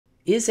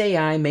Is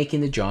AI making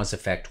the Jaws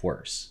effect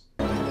worse?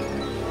 That's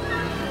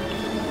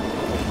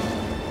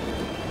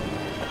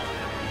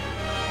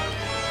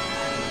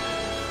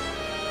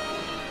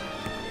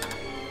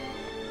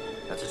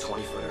a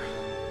 20-footer.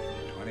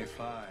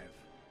 25.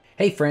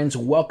 Hey friends,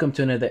 welcome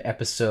to another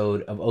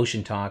episode of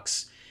Ocean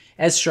Talks.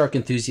 As shark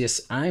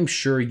enthusiasts, I'm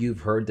sure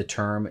you've heard the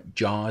term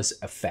Jaws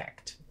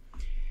effect.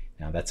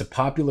 Now that's a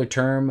popular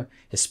term,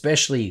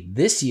 especially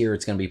this year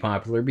it's going to be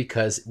popular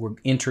because we're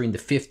entering the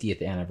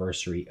 50th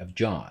anniversary of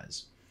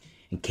Jaws.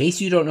 In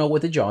case you don't know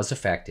what the Jaws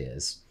effect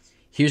is,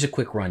 here's a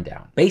quick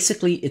rundown.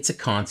 Basically, it's a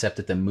concept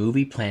that the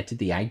movie planted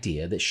the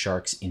idea that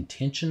sharks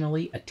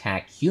intentionally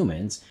attack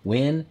humans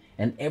when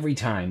and every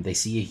time they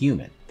see a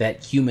human,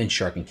 that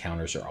human-shark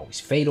encounters are always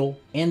fatal,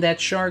 and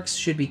that sharks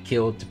should be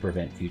killed to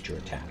prevent future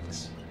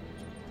attacks.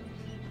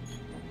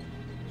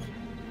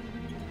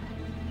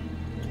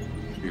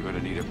 You're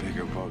gonna need a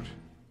bigger boat.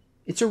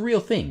 It's a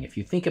real thing. If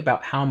you think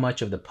about how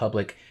much of the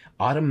public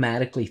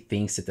automatically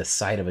thinks that the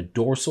sight of a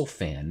dorsal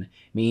fin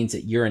means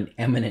that you're in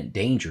imminent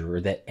danger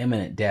or that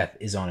imminent death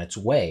is on its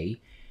way,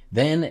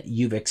 then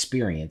you've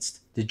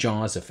experienced the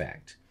Jaws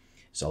effect.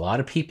 So a lot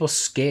of people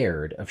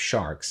scared of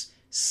sharks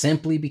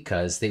simply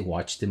because they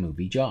watched the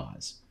movie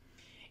Jaws.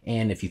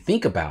 And if you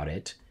think about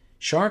it,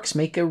 sharks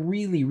make a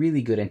really,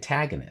 really good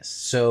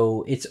antagonist.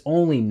 So it's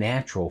only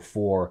natural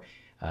for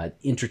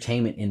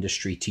entertainment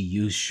industry to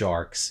use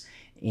sharks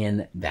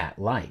in that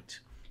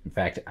light. In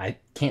fact, I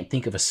can't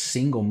think of a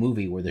single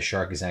movie where the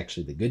shark is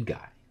actually the good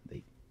guy.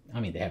 They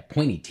have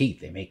pointy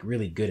teeth. They make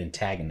really good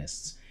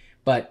antagonists.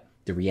 But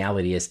the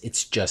reality is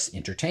it's just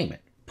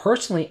entertainment.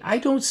 Personally, I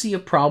don't see a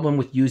problem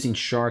with using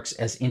sharks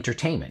as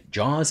entertainment.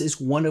 Jaws is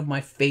one of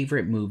my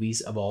favorite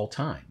movies of all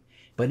time.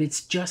 But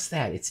it's just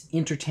that, it's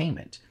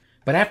entertainment.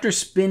 But after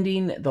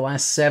spending the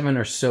last 7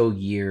 or so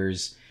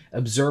years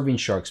observing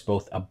sharks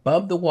both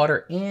above the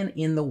water and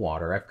in the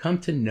water, I've come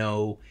to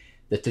know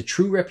that the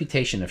true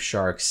reputation of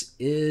sharks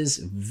is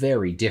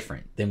very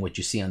different than what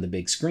you see on the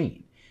big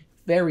screen.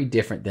 Very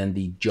different than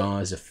the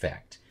Jaws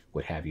effect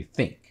would have you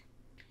think.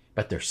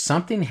 But there's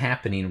something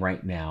happening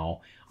right now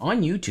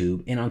on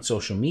YouTube and on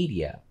social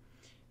media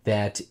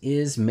that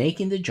is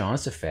making the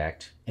Jaws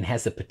effect and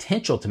has the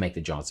potential to make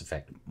the Jaws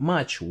effect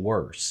much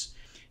worse.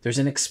 There's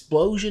an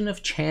explosion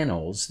of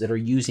channels that are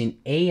using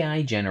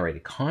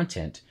AI-generated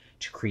content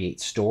to create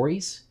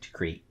stories, to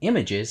create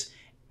images,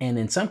 and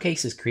in some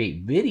cases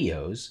create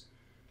videos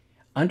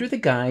under the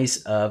guise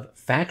of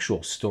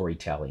factual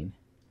storytelling,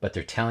 but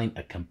they're telling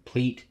a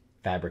complete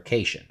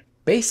fabrication.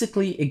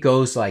 Basically, it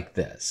goes like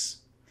this.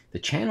 The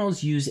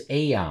channels use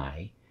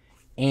AI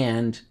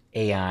and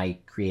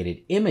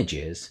AI-created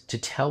images to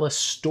tell a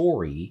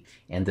story,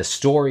 and the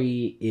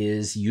story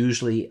is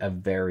usually a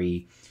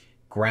very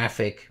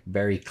graphic,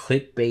 very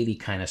clickbaity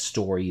kind of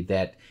story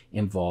that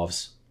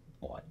involves,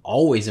 well, it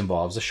always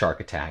involves a shark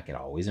attack. It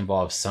always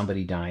involves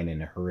somebody dying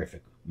in a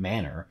horrific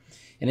manner.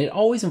 And it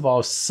always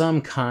involves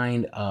some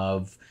kind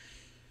of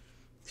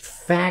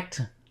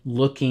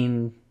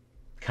fact-looking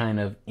kind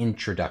of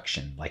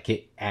introduction, like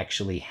it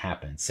actually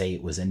happened. Say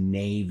it was a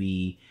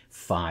Navy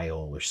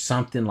file or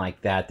something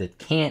like that that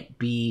can't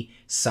be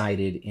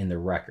cited in the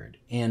record.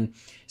 And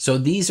so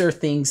these are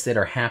things that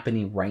are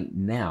happening right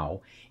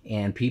now,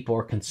 and people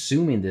are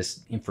consuming this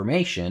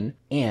information,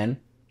 and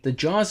the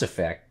Jaws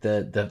effect,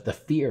 the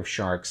fear of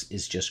sharks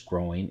is just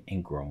growing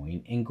and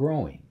growing and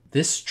growing.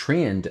 This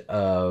trend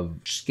of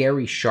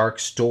scary shark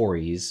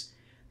stories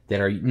that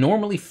are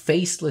normally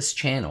faceless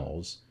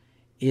channels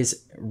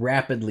is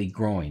rapidly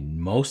growing.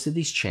 Most of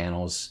these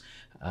channels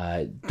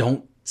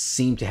don't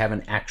seem to have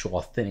an actual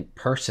authentic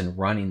person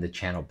running the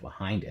channel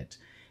behind it.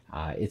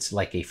 It's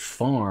like a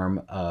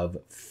farm of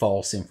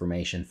false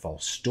information,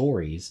 false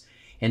stories.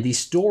 And these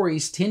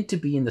stories tend to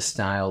be in the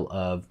style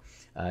of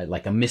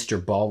like a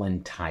Mr.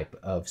 Ballin type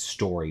of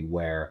story,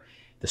 where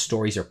the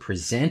stories are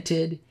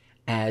presented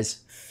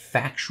as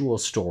factual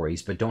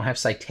stories but don't have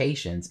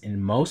citations,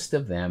 and most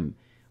of them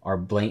are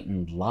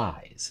blatant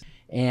lies.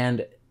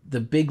 And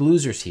the big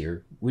losers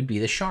here would be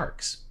the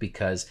sharks,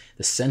 because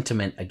the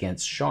sentiment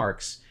against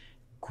sharks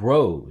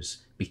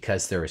grows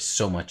because there is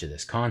so much of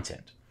this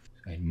content.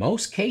 In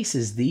most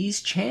cases,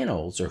 these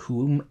channels, or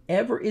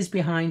whomever is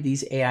behind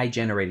these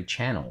AI-generated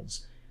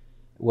channels,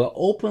 will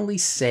openly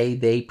say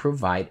they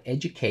provide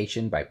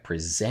education by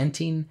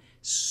presenting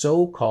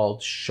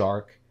so-called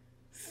shark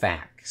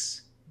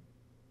facts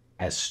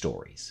as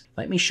stories.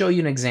 Let me show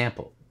you an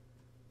example.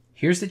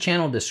 Here's the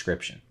channel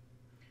description.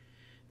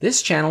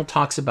 This channel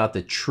talks about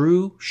the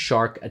true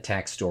shark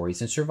attack stories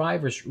and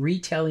survivors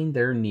retelling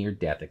their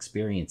near-death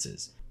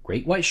experiences.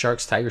 Great white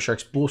sharks, tiger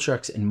sharks, bull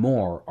sharks, and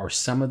more are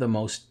some of the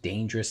most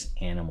dangerous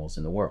animals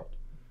in the world.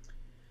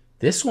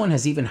 This one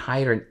has even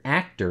hired an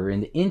actor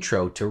in the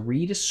intro to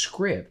read a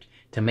script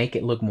to make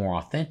it look more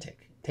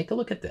authentic. Take a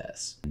look at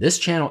this. This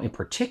channel in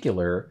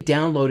particular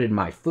downloaded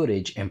my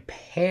footage and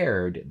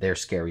paired their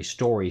scary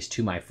stories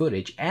to my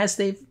footage, as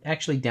they've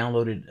actually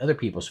downloaded other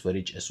people's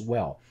footage as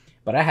well.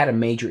 But I had a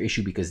major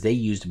issue because they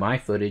used my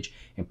footage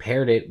and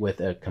paired it with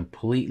a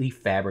completely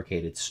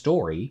fabricated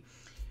story.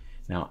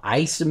 Now,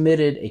 I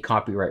submitted a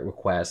copyright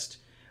request,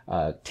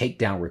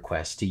 takedown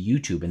request to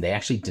YouTube, and they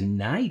actually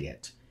denied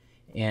it.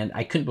 And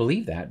I couldn't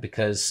believe that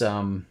because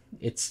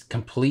it's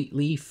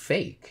completely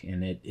fake.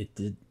 And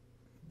it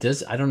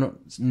does, I don't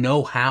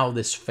know how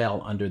this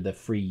fell under the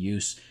free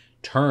use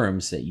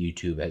terms that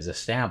YouTube has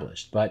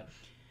established, but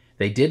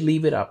they did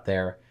leave it up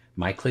there.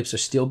 My clips are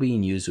still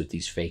being used with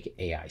these fake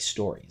AI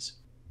stories.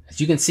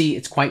 As you can see,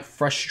 it's quite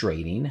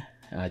frustrating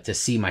to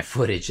see my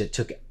footage that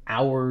took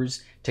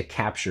hours to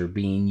capture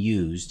being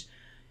used,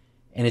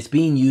 and it's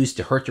being used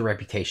to hurt the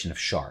reputation of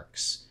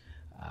sharks.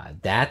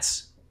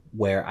 That's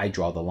where I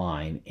draw the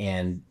line,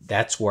 and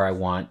that's where I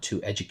want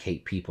to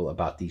educate people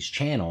about these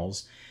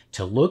channels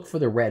to look for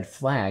the red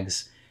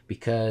flags,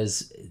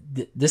 because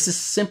this is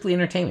simply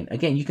entertainment.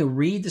 Again, you can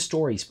read the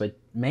stories, but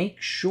make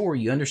sure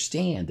you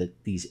understand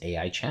that these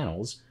AI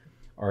channels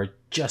are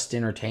just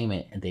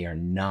entertainment and they are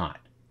not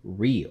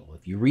real.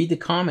 If you read the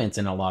comments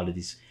in a lot of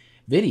these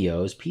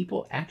videos,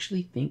 people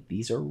actually think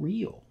these are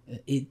real.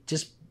 It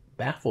just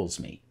baffles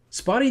me.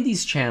 Spotting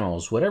these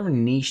channels, whatever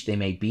niche they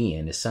may be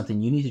in, is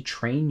something you need to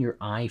train your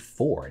eye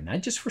for,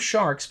 not just for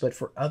sharks, but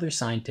for other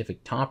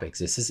scientific topics.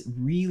 This is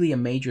really a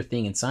major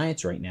thing in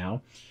science right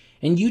now,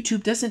 and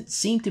YouTube doesn't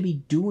seem to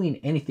be doing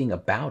anything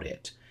about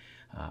it.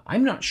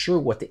 I'm not sure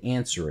what the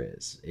answer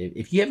is.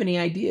 If you have any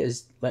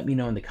ideas, let me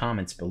know in the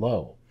comments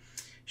below.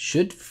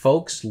 Should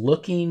folks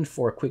looking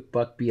for a quick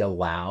buck be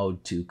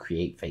allowed to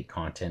create fake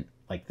content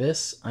like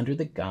this under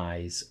the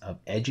guise of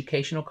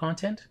educational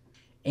content?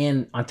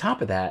 And on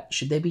top of that,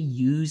 should they be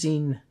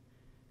using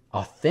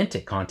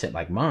authentic content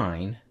like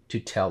mine to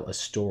tell a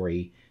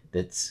story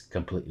that's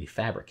completely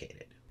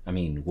fabricated? I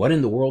mean, what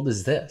in the world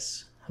is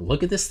this?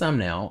 Look at this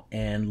thumbnail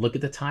and look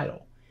at the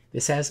title.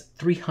 This has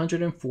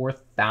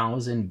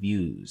 304,000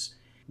 views.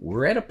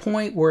 We're at a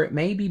point where it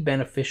may be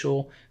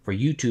beneficial for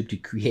YouTube to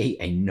create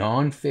a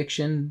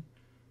non-fiction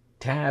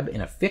tab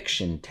and a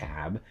fiction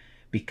tab,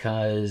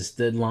 because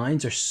the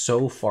lines are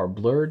so far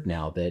blurred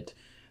now that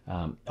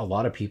a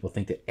lot of people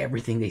think that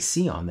everything they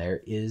see on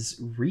there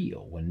is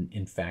real, when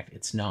in fact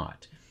it's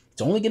not.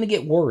 It's only going to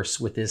get worse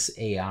with this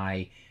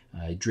AI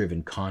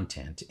driven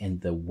content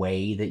and the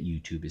way that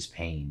YouTube is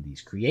paying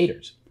these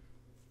creators.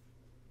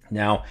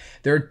 Now,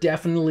 there are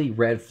definitely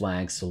red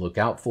flags to look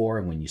out for,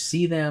 and when you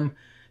see them,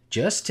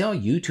 just tell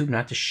YouTube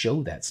not to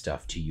show that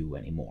stuff to you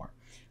anymore.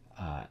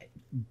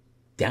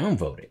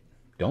 Downvote it.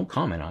 Don't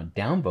comment on it.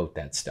 Downvote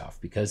that stuff,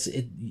 because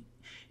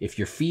if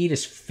your feed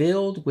is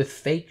filled with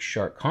fake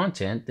shark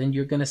content, then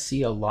you're going to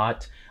see a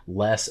lot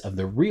less of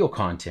the real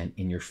content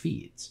in your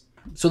feeds.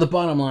 So the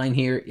bottom line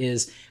here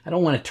is, I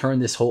don't want to turn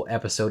this whole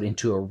episode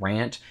into a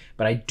rant,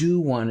 but I do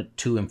want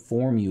to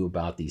inform you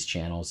about these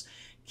channels.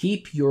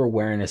 Keep your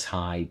awareness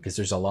high, because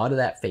there's a lot of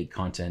that fake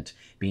content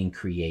being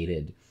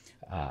created.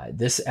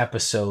 This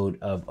episode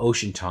of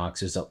Ocean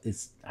Talks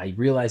I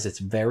realize it's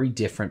very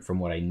different from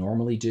what I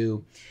normally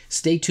do.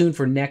 Stay tuned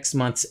for next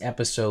month's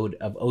episode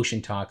of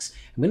Ocean Talks.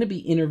 I'm going to be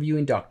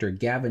interviewing Dr.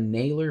 Gavin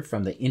Naylor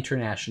from the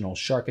International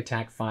Shark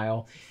Attack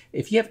File.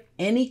 If you have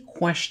any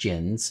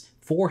questions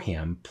for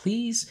him,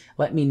 please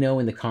let me know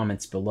in the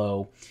comments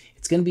below.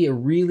 It's going to be a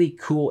really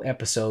cool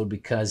episode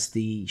because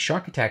the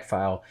Shark Attack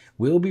File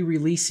will be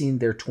releasing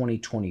their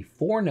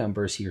 2024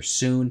 numbers here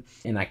soon,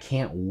 and I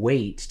can't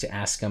wait to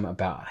ask him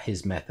about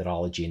his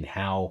methodology and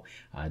how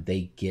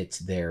they get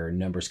their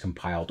numbers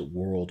compiled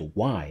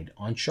worldwide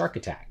on shark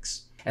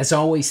attacks. As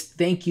always,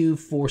 thank you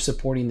for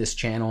supporting this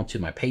channel, to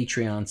my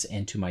Patreons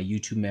and to my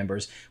YouTube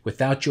members.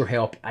 Without your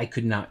help, I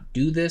could not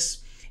do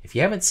this. If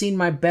you haven't seen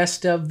my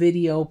best of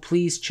video,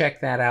 please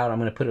check that out. I'm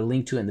going to put a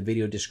link to it in the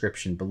video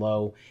description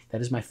below. That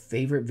is my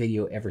favorite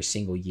video every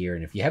single year.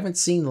 And if you haven't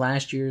seen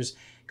last year's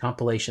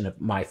compilation of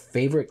my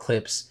favorite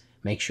clips,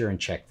 make sure and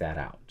check that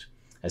out.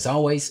 As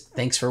always,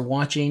 thanks for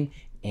watching,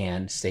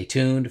 and stay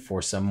tuned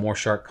for some more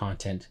shark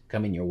content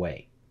coming your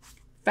way.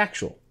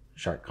 Factual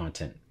shark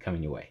content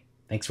coming your way.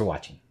 Thanks for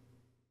watching.